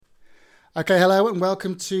Okay, hello and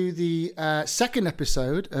welcome to the second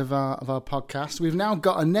episode of our podcast. We've now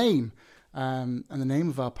got a name, and the name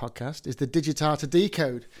of our podcast is the Digitar to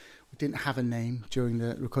Decode. We didn't have a name during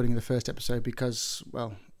the recording of the first episode because,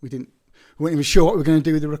 well, we weren't even sure what we were going to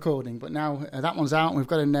do with the recording. But now that one's out and we've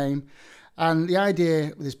got a name. And the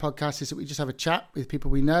idea with this podcast is that we just have a chat with people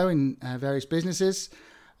we know in various businesses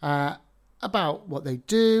about what they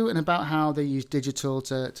do and about how they use digital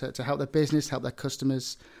to help their business, help their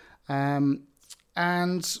customers. And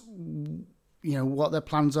you know what their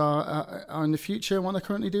plans are in the future and what they're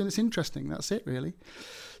currently doing that's interesting. That's it, really.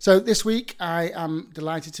 So this week I am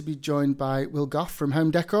delighted to be joined by Will Gough from Home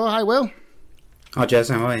Decor. Hi, Will. Hi,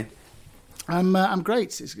 Jez. How are you? I'm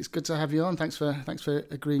great. It's good to have you on. Thanks for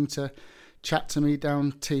agreeing to chat to me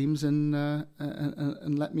down Teams and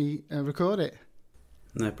let me record it.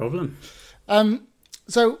 No problem.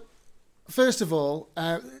 So. First of all,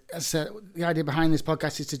 the idea behind this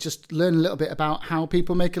podcast is to just learn a little bit about how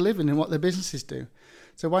people make a living and what their businesses do.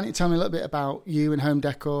 So why don't you tell me a little bit about you and Home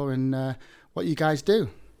Decor and what you guys do?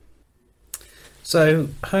 So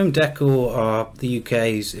Home Decor are the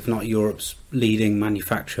UK's, if not Europe's, leading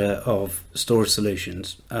manufacturer of storage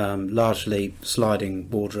solutions, largely sliding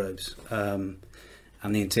wardrobes and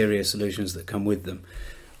the interior solutions that come with them.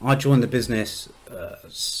 I joined the business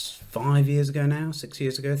 5 years ago now, 6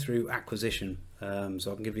 years ago, through acquisition.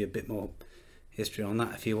 So I can give you a bit more history on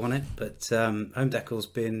that if you want it. But Home Decor's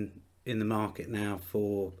been in the market now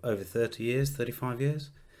for over 30 years, 35 years.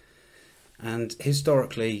 And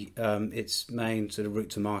historically, its main sort of route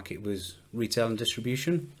to market was retail and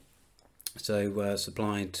distribution. So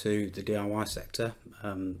supplying to the DIY sector.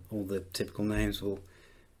 All the typical names will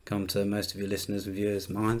come to most of your listeners and viewers'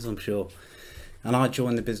 minds, I'm sure. And I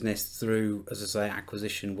joined the business through, as I say,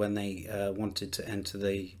 acquisition when they wanted to enter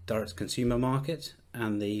the direct-to-consumer market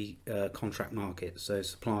and the contract market, so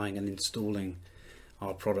supplying and installing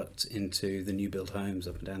our product into the new build homes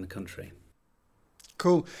up and down the country.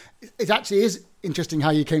 Cool. It actually is interesting how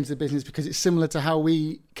you came to the business because it's similar to how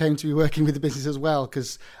we came to be working with the business as well,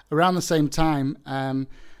 because around the same time,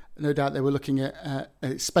 no doubt they were looking at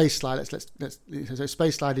Space Slide. So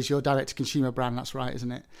Space Slide is your direct-to-consumer brand, that's right,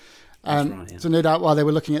 isn't it? That's right, yeah. So no doubt while they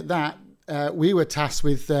were looking at that, we were tasked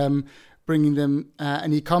with bringing them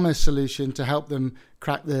an e-commerce solution to help them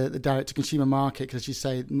crack the direct-to-consumer market. Because as you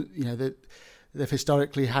say, you know, they've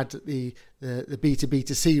historically had the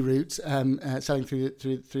B2B2C route, selling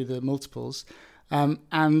through the multiples,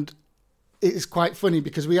 and it's quite funny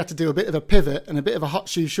because we had to do a bit of a pivot and a bit of a hot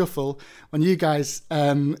shoe shuffle when you guys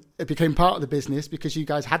became part of the business, because you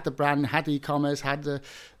guys had the brand, had e-commerce, had the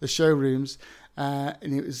showrooms. And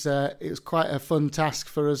it was quite a fun task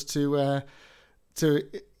for us to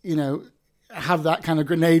you know, have that kind of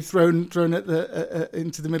grenade thrown at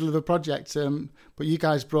into the middle of a project. But you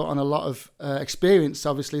guys brought on a lot of experience,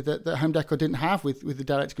 obviously, that Home Decor didn't have with the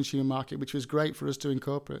direct to consumer market, which was great for us to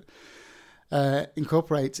incorporate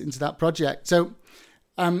into that project. So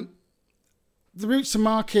the routes to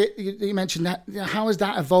market you mentioned, that how has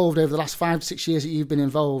that evolved over the last 5 to 6 years that you've been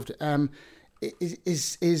involved? Are the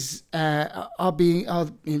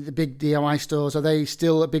big DIY stores, are they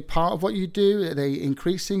still a big part of what you do? Are they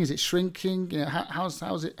increasing? Is it shrinking? You know,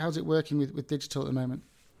 how's it working with digital at the moment?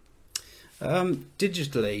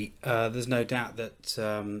 Digitally, there's no doubt that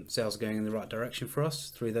sales are going in the right direction for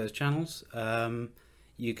us through those channels.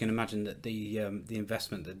 You can imagine that the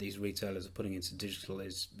investment that these retailers are putting into digital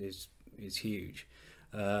is huge.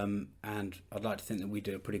 And I'd like to think that we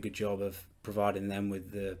do a pretty good job of providing them with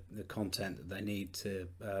the content that they need to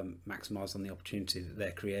maximise on the opportunity that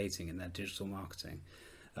they're creating in their digital marketing.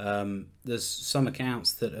 There's some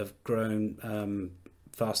accounts that have grown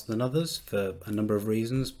faster than others for a number of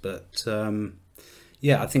reasons, but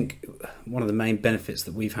I think one of the main benefits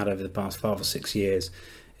that we've had over the past 5 or 6 years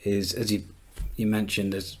is, as you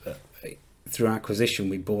mentioned, through acquisition,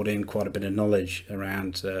 we brought in quite a bit of knowledge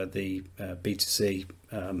around the B2C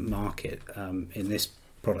market in this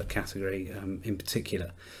product category in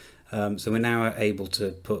particular. So we're now able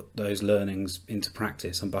to put those learnings into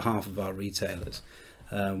practice on behalf of our retailers,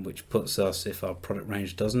 which puts us, if our product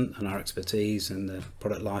range doesn't, and our expertise and the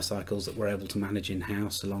product life cycles that we're able to manage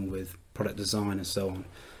in-house along with product design and so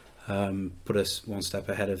on, put us one step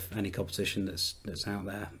ahead of any competition that's out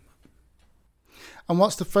there. And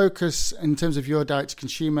what's the focus in terms of your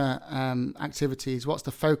direct-to-consumer activities? What's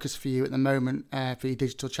the focus for you at the moment for your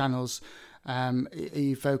digital channels? Are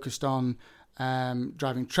you focused on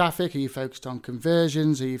driving traffic? Are you focused on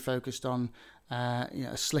conversions? Are you focused on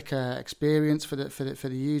a slicker experience for the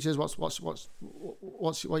users? What's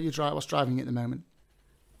driving it at the moment?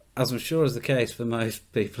 as I'm sure is the case for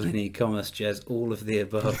most people in e-commerce, Jez, all of the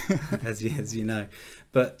above, as you know.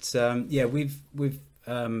 But we've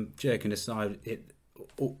joking aside,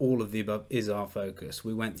 all of the above is our focus.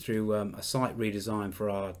 We went through a site redesign for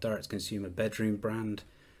our direct-to-consumer bedroom brand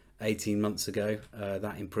 18 months ago.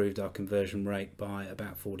 That improved our conversion rate by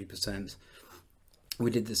about 40%. We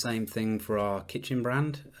did the same thing for our kitchen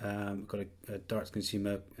brand. We've got a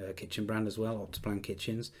direct-to-consumer kitchen brand as well, Optiplan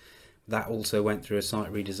Kitchens. That also went through a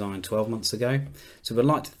site redesign 12 months ago. So we'd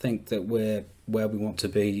like to think that we're where we want to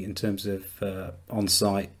be in terms of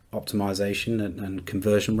on-site optimization and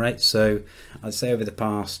conversion rates. So I'd say over the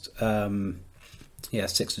past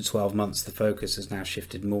 6 to 12 months, the focus has now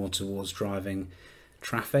shifted more towards driving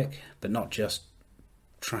traffic, but not just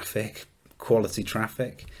traffic, quality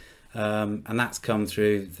traffic. And that's come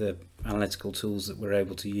through the analytical tools that we're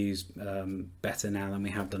able to use better now than we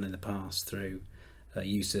have done in the past through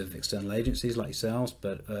use of external agencies like yourselves,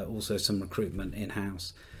 but also some recruitment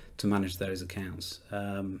in-house to manage those accounts.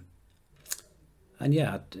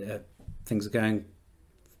 Things are going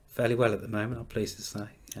fairly well at the moment, I'm pleased to say.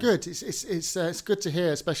 Yeah. Good. It's good to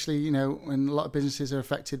hear, especially when a lot of businesses are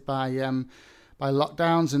affected by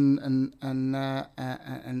lockdowns and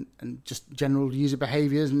just general user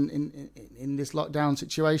behaviours in this lockdown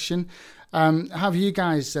situation. Have you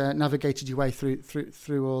guys navigated your way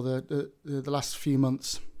through all the last few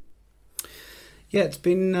months? Yeah, it's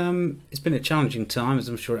been a challenging time, as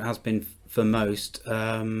I'm sure it has been for most.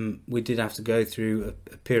 We did have to go through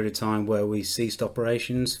a period of time where we ceased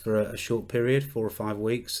operations for a short period, 4 or 5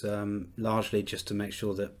 weeks, largely just to make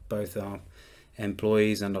sure that both our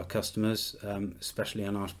employees and our customers, especially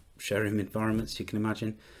in our showroom environments, you can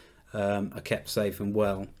imagine, are kept safe and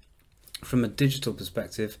well. From a digital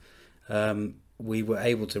perspective, we were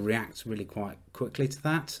able to react really quite quickly to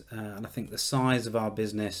that, and I think the size of our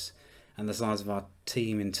business and the size of our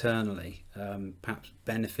team internally perhaps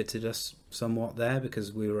benefited us somewhat there,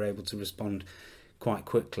 because we were able to respond quite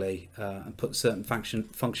quickly and put certain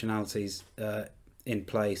functionalities in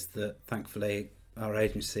place that thankfully our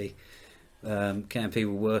agency KMP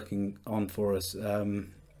were working on for us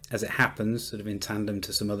as it happens, sort of in tandem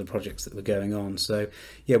to some other projects that were going on. So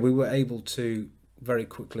yeah, we were able to very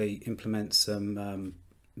quickly implement some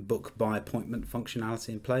book by appointment functionality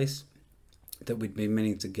in place that we'd been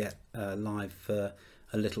meaning to get live for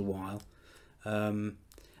a little while. And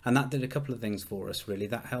that did a couple of things for us, really.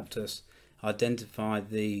 That helped us identify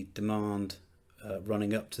the demand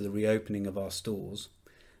running up to the reopening of our stores.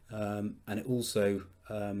 And it also,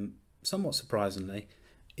 somewhat surprisingly,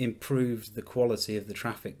 improved the quality of the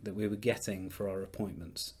traffic that we were getting for our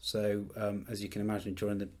appointments. So as you can imagine,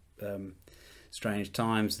 during the strange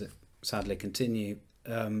times that sadly continue,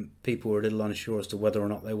 people were a little unsure as to whether or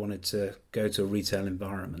not they wanted to go to a retail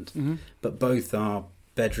environment. Mm-hmm. But both our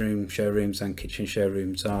bedroom showrooms and kitchen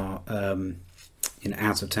showrooms are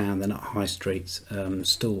out of town. They're not high street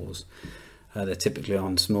stores. They're typically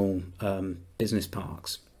on small business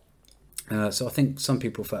parks. So I think some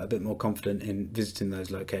people felt a bit more confident in visiting those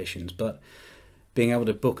locations, but being able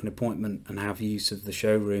to book an appointment and have use of the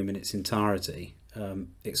showroom in its entirety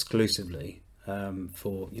exclusively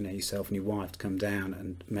for yourself and your wife to come down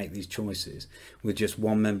and make these choices with just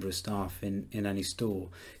one member of staff in any store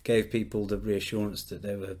gave people the reassurance that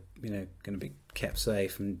they were going to be kept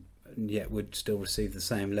safe and yet would still receive the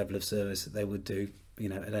same level of service that they would do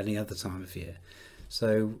at any other time of year.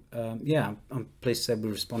 So I'm pleased to say we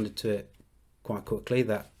responded to it quite quickly.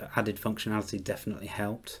 That added functionality definitely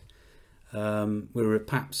helped. We were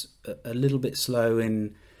perhaps a little bit slow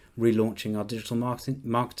in relaunching our digital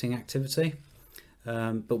marketing activity,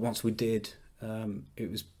 but once we did, it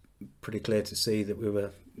was pretty clear to see that we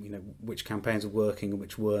were, which campaigns were working and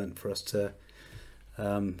which weren't, for us to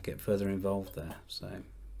get further involved there.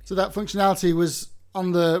 So that functionality was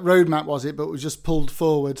on the roadmap, was it? But was just pulled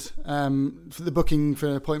forward for the booking for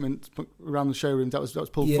an appointment around the showroom. That was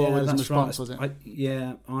pulled forward as a response, right. Was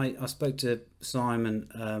it? I spoke to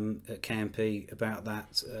Simon at KMP about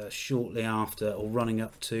that shortly after, or running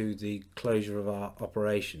up to the closure of our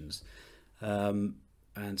operations. And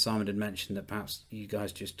Simon had mentioned that perhaps you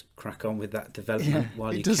guys just crack on with that development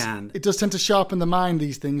while you can. It does tend to sharpen the mind,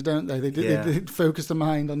 these things, don't they? They focus the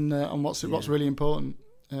mind on what's really important.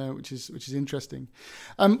 Which is interesting,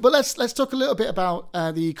 but let's talk a little bit about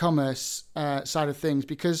the e-commerce side of things,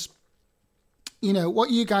 because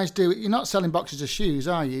what you guys do, you're not selling boxes of shoes,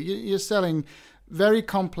 are you? You're selling very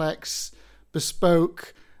complex,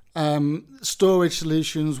 bespoke storage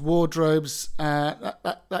solutions, wardrobes,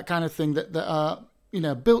 that kind of thing that are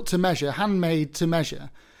built to measure, handmade to measure.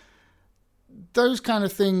 Those kind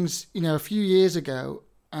of things, a few years ago.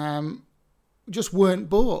 just weren't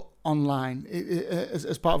bought online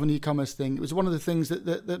as part of an e-commerce thing. It was one of the things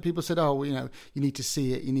that people said, oh, you need to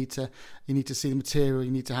see it, you need to see the material,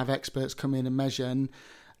 you need to have experts come in and measure. And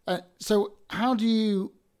so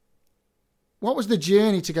what was the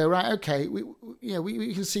journey to go, right, okay,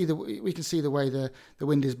 we can see the way the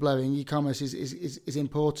wind is blowing. E-commerce is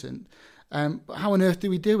important. But how on earth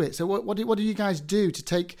do we do it? So what do you guys do to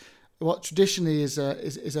take what traditionally is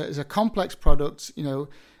a complex product,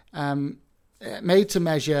 made to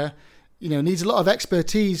measure, needs a lot of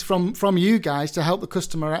expertise from you guys to help the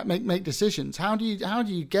customer make decisions. How do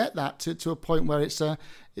you get that to a point where it's an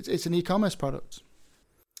e-commerce product?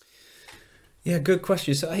 Yeah, good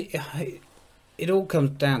question. So it all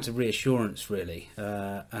comes down to reassurance, really,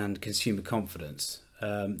 and consumer confidence.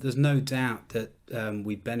 There's no doubt that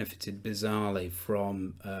we benefited bizarrely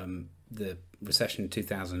from the recession in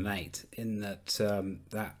 2008, in that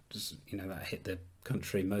that hit the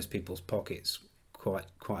country, most people's pockets,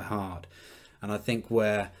 quite hard. And I think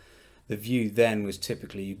where the view then was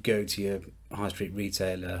typically you go to your high street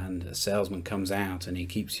retailer and a salesman comes out and he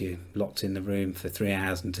keeps you locked in the room for 3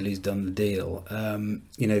 hours until he's done the deal.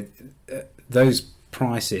 Those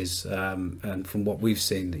prices, and from what we've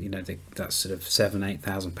seen, that's sort of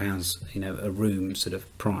 £7,000-8,000, a room sort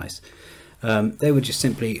of price. They were just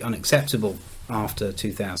simply unacceptable after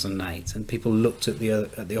 2008, and people looked at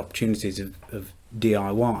the opportunities of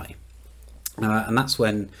DIY, and that's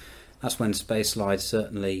when Space Slide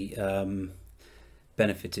certainly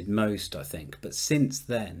benefited most, I think. But since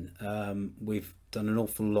then, we've done an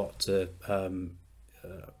awful lot to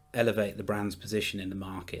elevate the brand's position in the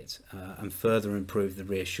market and further improve the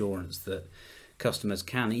reassurance that customers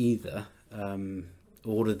can either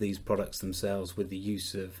order these products themselves with the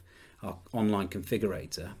use of our online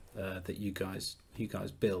configurator that you guys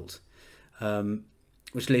built,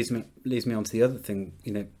 which leads me on to the other thing.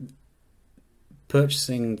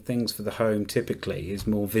 Purchasing things for the home typically is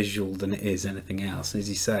more visual than it is anything else. As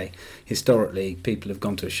you say, historically, people have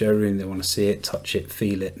gone to a showroom, they want to see it, touch it,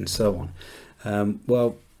 feel it, and so on.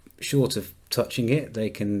 Well, short of touching it, they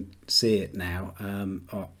can see it now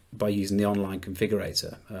by using the online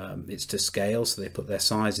configurator. It's to scale, so they put their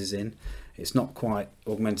sizes in. It's not quite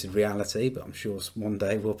augmented reality, but I'm sure one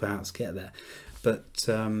day we'll perhaps get there. But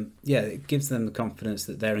it gives them the confidence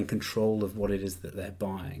that they're in control of what it is that they're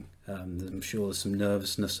buying. I'm sure there's some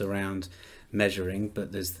nervousness around measuring,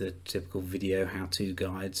 but there's the typical video how-to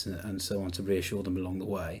guides and so on to reassure them along the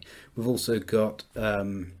way. We've also got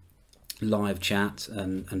live chat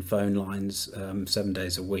and phone lines 7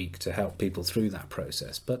 days a week to help people through that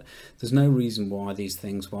process. But there's no reason why these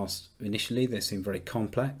things, whilst initially they seem very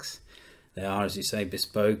complex, they are, as you say,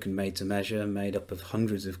 bespoke and made to measure, made up of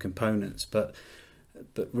hundreds of components. But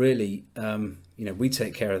really, we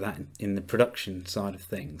take care of that in the production side of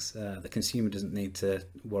things. The consumer doesn't need to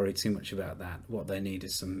worry too much about that. What they need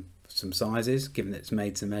is some sizes, given that it's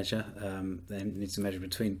made to measure. They need to measure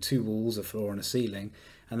between 2 walls, a floor and a ceiling,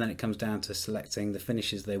 and then it comes down to selecting the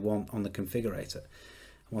finishes they want on the configurator.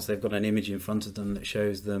 Once they've got an image in front of them that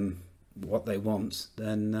shows them what they want,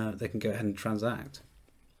 then they can go ahead and transact.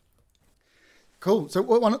 Cool. So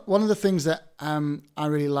one of the things that I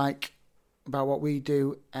really like about what we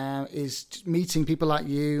do is meeting people like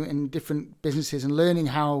you in different businesses and learning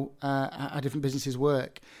how different businesses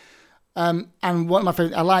work. And one of my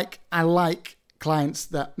favorite, I like clients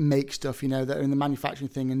that make stuff, that are in the manufacturing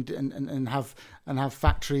thing and have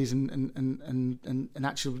factories and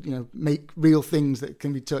actually make real things that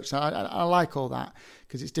can be touched. I like all that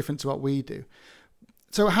because it's different to what we do.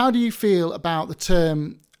 So how do you feel about the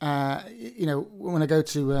term? When I go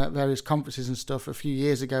to various conferences and stuff, a few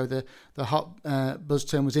years ago, the hot buzz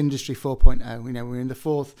term was Industry 4.0. We're in the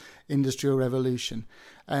 4th industrial revolution.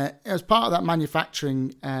 As part of that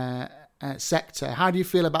manufacturing sector, how do you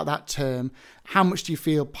feel about that term? How much do you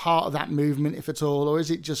feel part of that movement, if at all, or is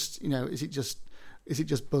it just buzzwords?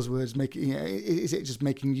 Is it just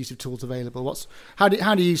making use of tools available? How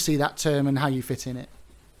do you see that term and how you fit in it?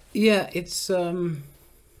 Yeah, it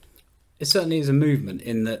certainly is a movement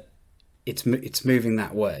in that it's moving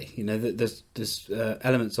that way. There's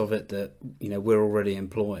elements of it that we're already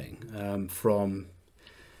employing, from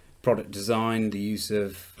product design, the use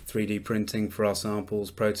of 3D printing for our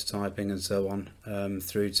samples, prototyping, and so on,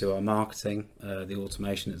 through to our marketing, the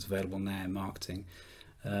automation that's available now in marketing,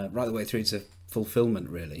 right the way through to fulfillment.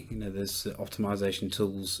 Really, there's optimization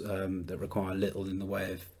tools that require little in the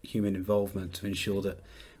way of human involvement to ensure that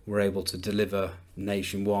we're able to deliver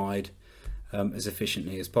nationwide as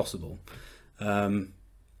efficiently as possible.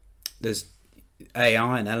 There's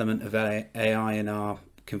AI, an element of AI in our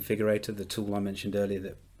configurator, the tool I mentioned earlier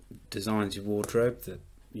that designs your wardrobe, that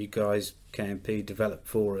you guys, KMP, develop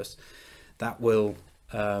for us, that will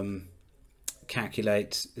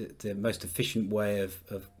calculate the most efficient way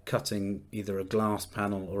of cutting either a glass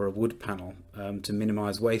panel or a wood panel to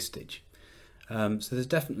minimise wastage. So there's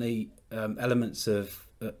definitely elements of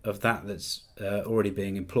that that's already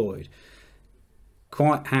being employed.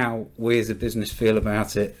 Quite how we as a business feel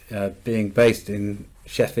about it, being based in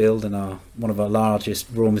Sheffield and one of our largest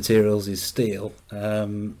raw materials is steel,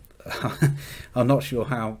 I'm not sure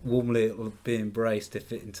how warmly it will be embraced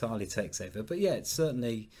if it entirely takes over. But yeah, it's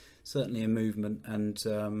certainly a movement and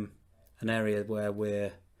an area where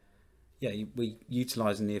we're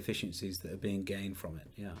utilising the efficiencies that are being gained from it.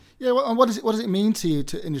 Yeah. Yeah. Well, and what does it mean to you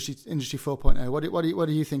to industry 4.0? What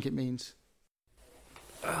do you think it means?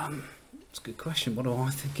 It's a good question. What do I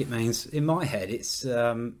think it means? In my head, it's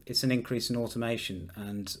an increase in automation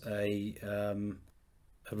and a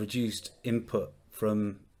reduced input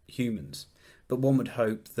from humans. But one would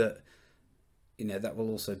hope that that will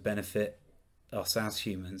also benefit us as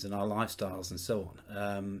humans and our lifestyles and so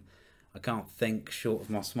on. I can't think, short of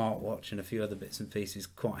my smartwatch and a few other bits and pieces,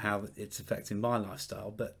 quite how it's affecting my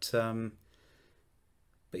lifestyle. But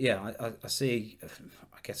yeah, I see,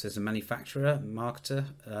 I guess as a manufacturer, marketer,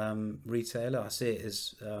 retailer, I see it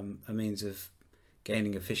as a means of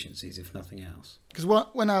gaining efficiencies, if nothing else. Because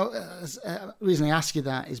the reason I ask you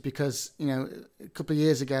that is because, a couple of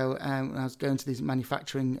years ago, when I was going to these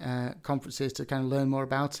manufacturing conferences to kind of learn more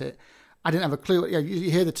about it, I didn't have a clue.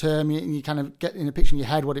 You hear the term and you kind of get in a picture in your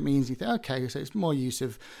head what it means. You think, okay, so it's more use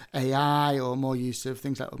of AI or more use of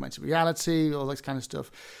things like augmented reality, all this kind of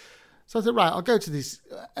stuff. So I thought, right, I'll go to these.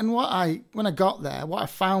 And when I got there, what I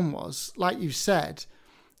found was, like you said,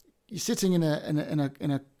 you're sitting in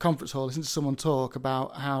a conference hall, listening to someone talk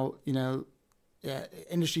about how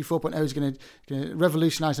Industry 4.0 is going to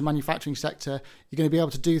revolutionise the manufacturing sector. You're going to be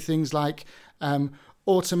able to do things like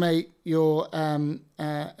automate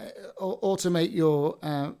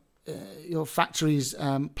your factory's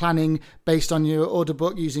planning based on your order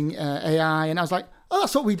book using AI. And I was like, oh,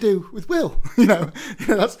 that's what we do with Will.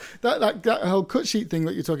 That's that whole cut sheet thing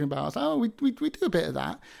that you're talking about. I was like, oh, we do a bit of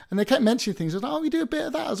that. And they kept mentioning things. I was like, oh, we do a bit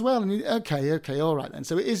of that as well. And okay, all right then.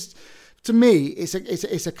 So it is, to me, it's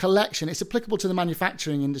a collection. It's applicable to the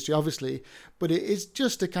manufacturing industry, obviously, but it is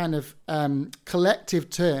just a kind of collective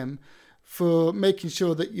term for making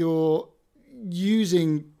sure that you're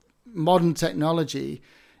using modern technology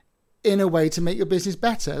in a way to make your business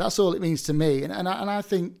better. That's all it means to me. And I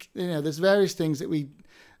think there's various things that we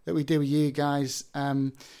do with you guys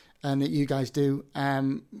and that you guys do,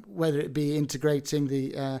 whether it be integrating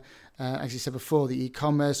the as you said before, the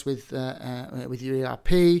e-commerce with your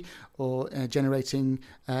ERP, or generating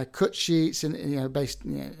cut sheets and based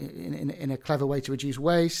in a clever way to reduce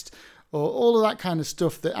waste, or all of that kind of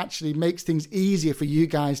stuff that actually makes things easier for you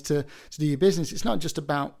guys to do your business. It's not just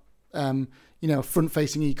about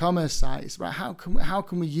front-facing e-commerce sites, right? How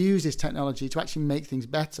can we use this technology to actually make things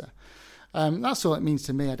better? That's all it means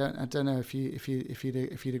to me. I don't know if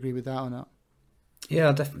you'd agree with that or not. Yeah,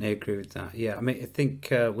 I definitely agree with that. Yeah, I mean, I think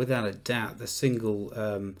without a doubt, the single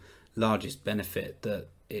largest benefit that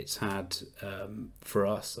it's had for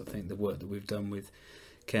us, I think the work that we've done with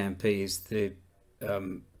KMP, is the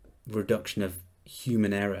reduction of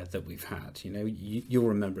human error that we've had. You'll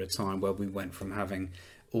remember a time where we went from having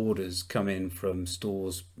orders come in from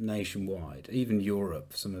stores nationwide, even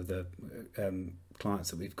Europe, some of the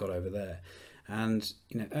clients that we've got over there, and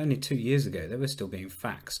only 2 years ago they were still being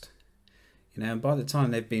faxed. And by the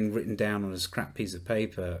time they've been written down on a scrap piece of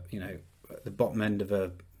paper, at the bottom end of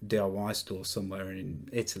a DIY store somewhere in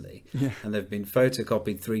Italy, yeah, and they've been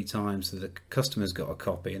photocopied 3 times so the customer's got a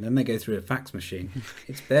copy, and then they go through a fax machine.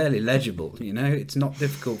 It's barely legible. It's not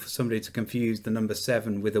difficult for somebody to confuse the number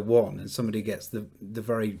 7 with a 1, and somebody gets the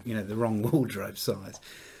very the wrong wardrobe size.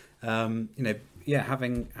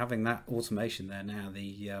 Having that automation there now,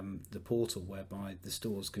 the portal whereby the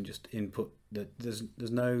stores can just input that there's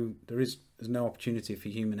no opportunity for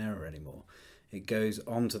human error anymore. It goes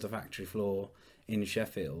onto the factory floor in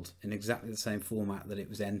Sheffield in exactly the same format that it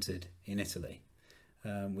was entered in Italy,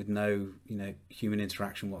 with no human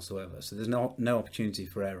interaction whatsoever. So there's no opportunity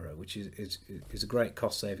for error, which is a great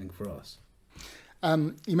cost saving for us.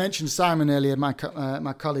 You mentioned Simon earlier, my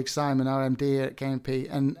colleague Simon, RMD at KMP,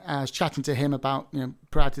 and I was chatting to him about,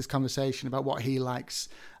 prior to this conversation, about what he likes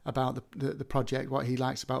about the project, what he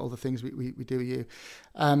likes about all the things we do with you.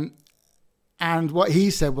 And what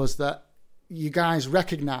he said was that you guys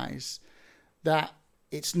recognise that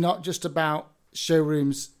it's not just about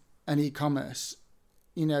showrooms and e-commerce.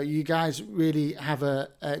 You guys really have a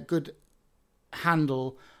good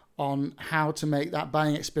handle on how to make that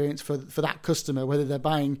buying experience for that customer, whether they're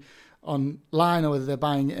buying online or whether they're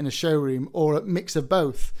buying in a showroom or a mix of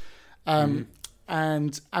both.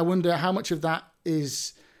 And I wonder how much of that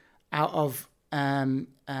is out of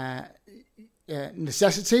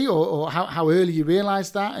necessity, or how early you realise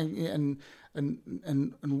that, and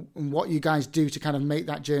what you guys do to kind of make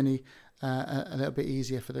that journey a little bit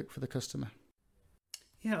easier for the customer.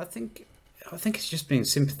 Yeah, I think it's just being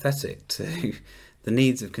sympathetic to the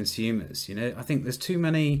needs of consumers. I think there's too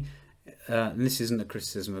many. And this isn't a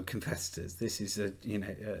criticism of competitors. This is we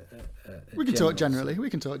can talk generally.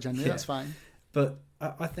 Yeah. That's fine. But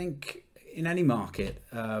I think in any market,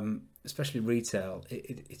 especially retail,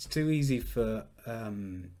 it's too easy for a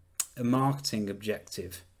marketing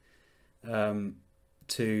objective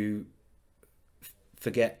to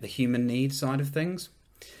forget the human need side of things.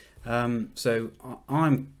 So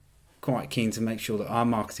I'm quite keen to make sure that our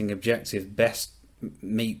marketing objective best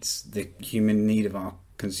meets the human need of our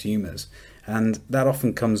consumers, and that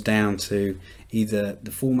often comes down to either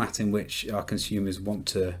the format in which our consumers want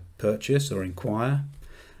to purchase or inquire,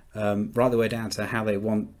 right the way down to how they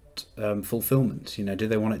want fulfillment. Do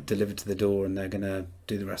they want it delivered to the door and they're going to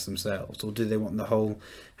do the rest themselves, or do they want the whole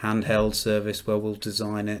handheld service where we'll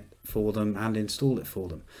design it for them and install it for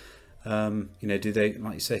them? Do they,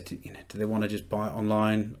 like you say, do they want to just buy it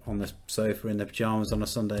online on the sofa in their pajamas on a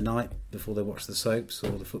Sunday night before they watch the soaps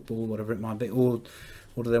or the football, whatever it might be, or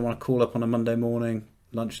do they want to call up on a Monday morning,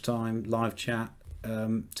 lunchtime, live chat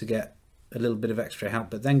to get a little bit of extra help,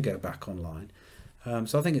 but then go back online?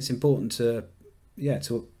 So I think it's important to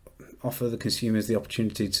offer the consumers the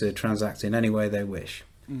opportunity to transact in any way they wish.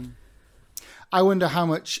 I wonder how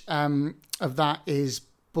much of that is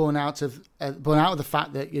born out of the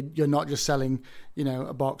fact that you're not just selling,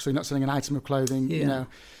 a box, or you're not selling an item of clothing. Yeah.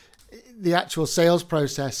 The actual sales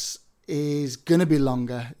process is going to be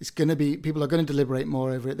longer. It's going to be, people are going to deliberate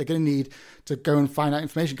more over it. They're going to need to go and find out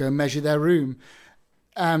information, go and measure their room.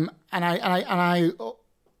 And I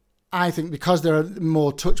think because there are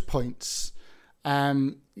more touch points,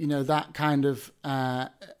 that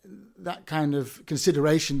kind of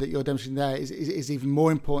consideration that you're demonstrating there is even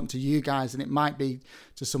more important to you guys than it might be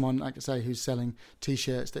to someone, like I say, who's selling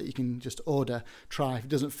T-shirts that you can just order, try. If it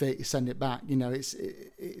doesn't fit, you send it back.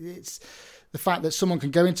 It's the fact that someone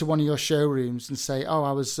can go into one of your showrooms and say, "Oh,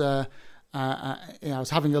 I was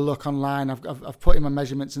having a look online. I've put in my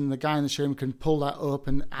measurements," and the guy in the showroom can pull that up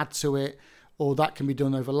and add to it, or that can be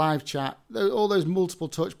done over live chat. All those multiple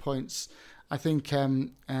touch points, I think,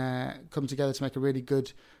 come together to make a really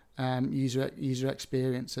good user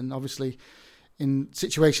experience. And obviously, in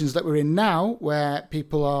situations that we're in now, where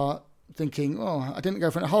people are thinking, "Oh, I didn't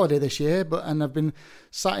go for a holiday this year, and I've been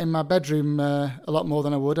sat in my bedroom a lot more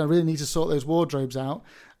than I would. I really need to sort those wardrobes out."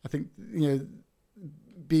 I think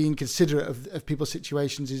being considerate of people's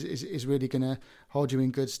situations is really going to hold you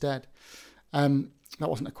in good stead. That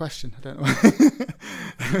wasn't a question. I don't know.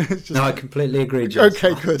 No, I completely agree, John.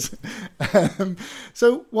 Okay, good.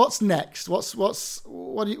 So what's next?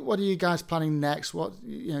 What are you guys planning next?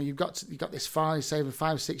 You've got this far, you say, over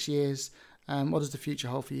 5-6 years. What does the future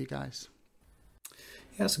hold for you guys?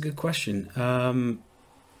 Yeah, that's a good question. I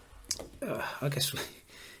guess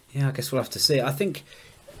we'll have to see. I think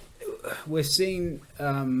we're seeing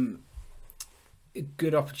a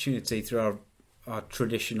good opportunity through our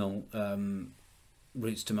traditional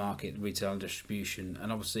routes to market, retail and distribution,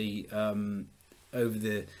 and obviously over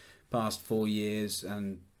the past 4 years,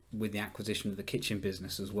 and with the acquisition of the kitchen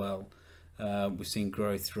business as well, we've seen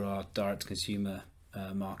growth through our direct to consumer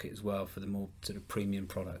market as well for the more sort of premium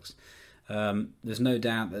products. There's no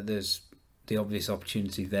doubt that there's the obvious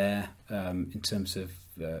opportunity there in terms of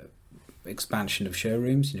expansion of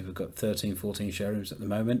showrooms. We've got 13-14 showrooms at the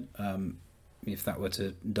moment. If that were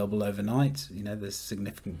to double overnight, there's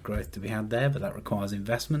significant growth to be had there, but that requires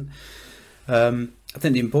investment. I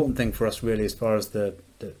think the important thing for us, really, as far as the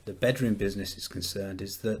bedroom business is concerned,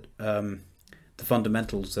 is that the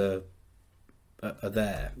fundamentals are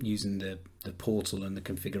there, using the portal and the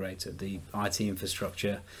configurator. The IT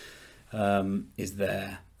infrastructure is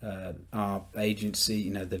there. Our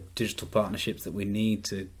agency, the digital partnerships that we need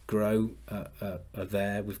to grow are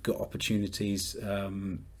there. We've got opportunities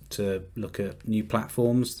to look at new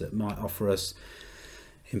platforms that might offer us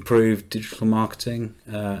improved digital marketing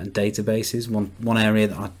and databases. One area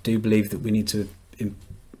that I do believe that we need to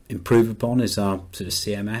improve upon is our sort of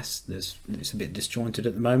CMS. It's a bit disjointed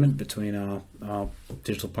at the moment between our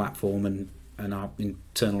digital platform and our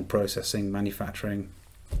internal processing, manufacturing,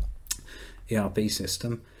 ERP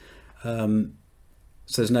system. So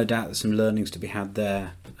there's no doubt there's some learnings to be had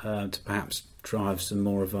there. to perhaps drive some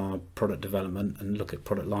more of our product development and look at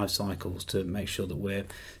product life cycles to make sure that we're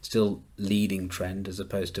still leading trend as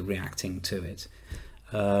opposed to reacting to it.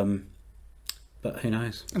 But who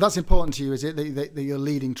knows? And that's important to you, is it, that you're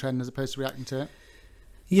leading trend as opposed to reacting to it?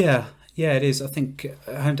 Yeah, it is. I think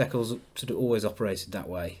home decor's sort of always operated that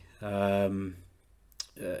way.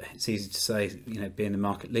 It's easy to say, being the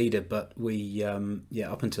market leader, but we,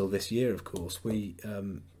 up until this year, of course, we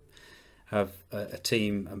have a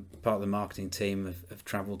team, and part of the marketing team have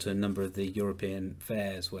travelled to a number of the European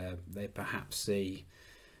fairs where they perhaps see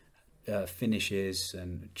finishes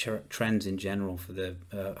and trends in general for the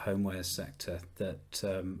homewares sector that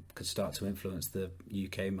could start to influence the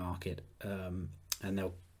UK market, and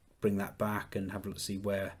they'll bring that back and have a look to see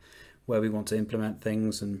where we want to implement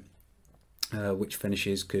things and which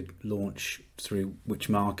finishes could launch through which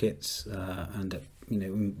markets and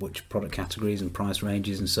which product categories and price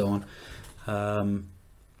ranges and so on.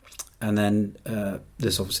 And then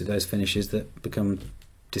there's obviously those finishes that become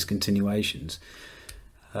discontinuations.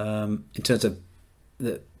 In terms of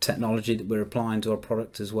the technology that we're applying to our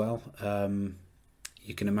product as well,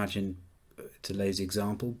 you can imagine, it's a lazy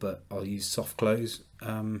example, but I'll use soft close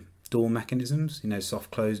door mechanisms,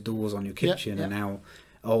 soft close doors on your kitchen and now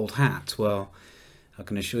old hat. Well, I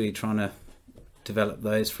can assure you trying to develop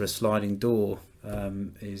those for a sliding door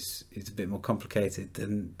is a bit more complicated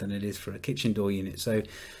than it is for a kitchen door unit. So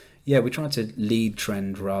we try to lead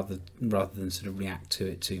trend rather than sort of react to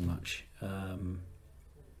it too much. But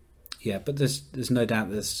there's no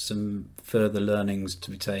doubt there's some further learnings to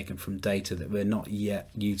be taken from data that we're not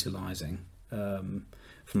yet utilising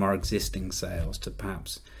from our existing sales to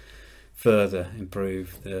perhaps further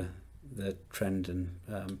improve the trend and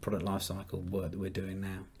product lifecycle work that we're doing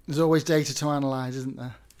now. There's always data to analyse, isn't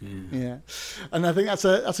there? Yeah, and I think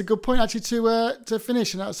that's a good point actually to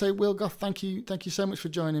finish. And I'd say, Will Gough, thank you so much for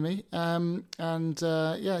joining me.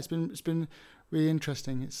 It's been really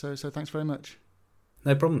interesting. So thanks very much.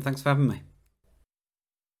 No problem. Thanks for having me.